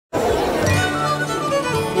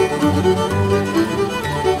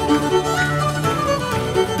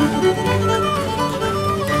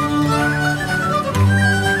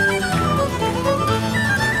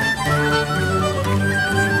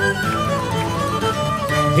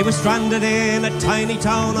He was stranded in a tiny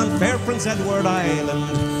town on fair Prince Edward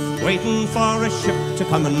Island, waiting for a ship to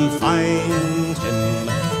come and find him.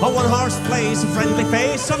 A one-horse place, a friendly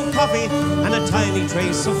face, some coffee, and a tiny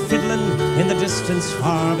trace of fiddling in the distance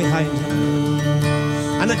far behind him.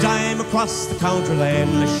 And a dime across the counter lane,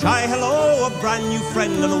 a shy hello, a brand new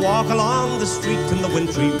friend, and a walk along the street in the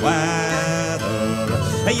wintry weather.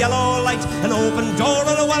 A yellow light, an open door,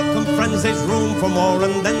 and a welcome friends, there's room for more,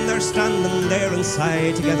 and then they're standing there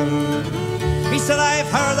inside together. He said, I've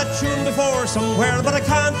heard that tune before somewhere, but I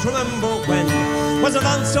can't remember when. Was it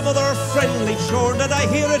on some other friendly shore? Did I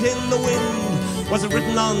hear it in the wind? Was it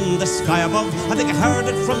written on the sky above? I think I heard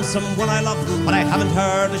it from someone I love, but I haven't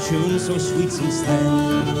heard a tune so sweet since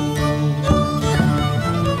then.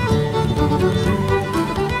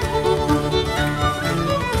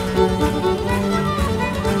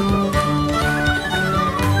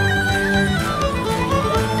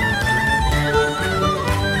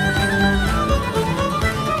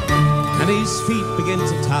 His feet begin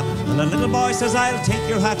to tap, and a little boy says, I'll take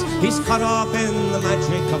your hat. He's caught up in the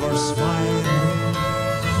magic of her smile,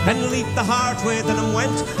 and leaped the heart within him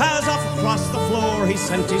went, as off across the floor he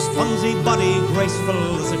sent his clumsy body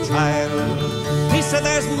graceful as a child. He said,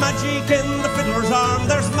 there's magic in the fiddler's arm,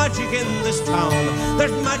 there's magic in this town,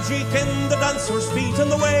 there's magic in the dancer's feet and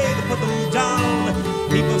the way they put them down.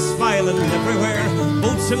 People smiling everywhere,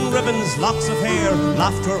 boots and ribbons, locks of hair,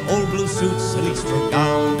 laughter, old blue suits and Easter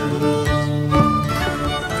gowns.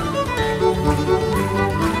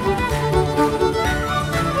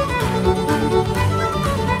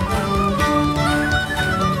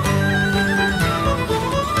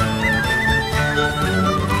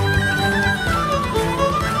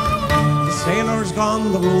 Sailor's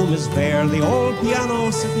gone, the room is bare, the old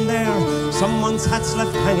piano sitting there, someone's hat's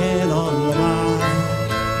left hanging on the bar.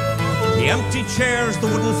 The empty chairs, the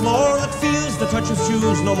wooden floor that feels the touch of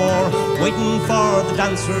shoes no more, waiting for the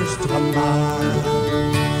dancers to come by.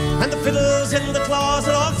 And the fiddle's in the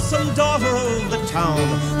closet of some daughter of the town.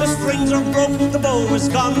 The strings are broke, the bow is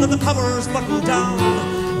gone, and the cover's buttoned down.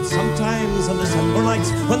 But sometimes on December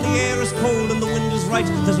nights, when the air is cold and the wind is right,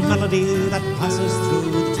 there's a melody that passes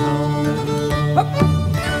through the town. Up.